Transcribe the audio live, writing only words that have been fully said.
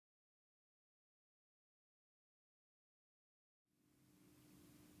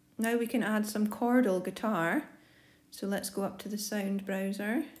Now we can add some chordal guitar. So let's go up to the sound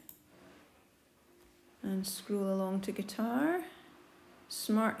browser and scroll along to guitar,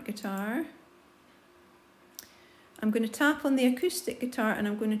 smart guitar. I'm going to tap on the acoustic guitar and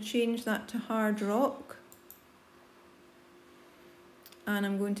I'm going to change that to hard rock. And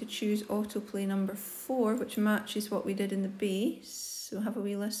I'm going to choose autoplay number 4, which matches what we did in the bass. So have a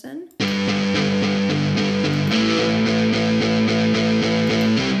wee listen.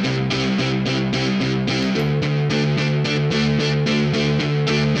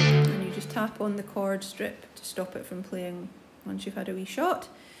 And you just tap on the chord strip to stop it from playing once you've had a wee shot.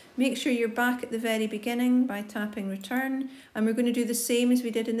 Make sure you're back at the very beginning by tapping return, and we're going to do the same as we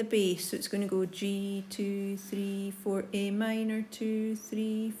did in the bass. So it's going to go G, 2, 3, 4, A minor, 2,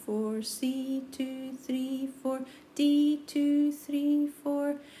 3, 4, C, 2, 3, 4, D, 2, 3,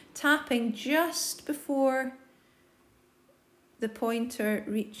 4, tapping just before the pointer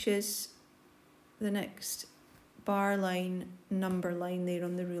reaches the next bar line, number line there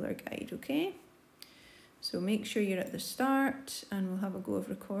on the ruler guide, okay? So make sure you're at the start and we'll have a go of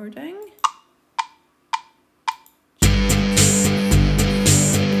recording.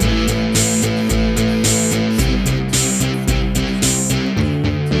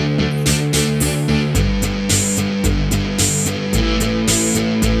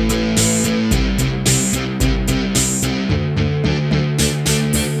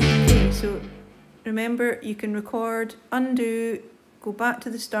 Okay, so remember you can record, undo, go back to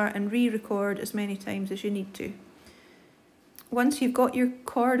the start and re-record as many times as you need to. Once you've got your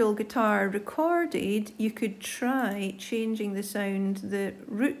chordal guitar recorded, you could try changing the sound. The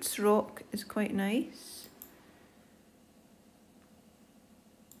roots rock is quite nice.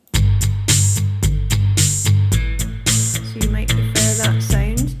 So you might prefer that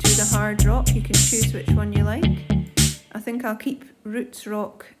sound to the hard rock. You can choose which one you like. I think I'll keep roots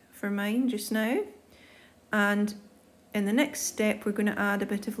rock for mine just now. And in the next step, we're going to add a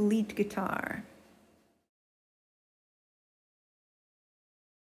bit of lead guitar.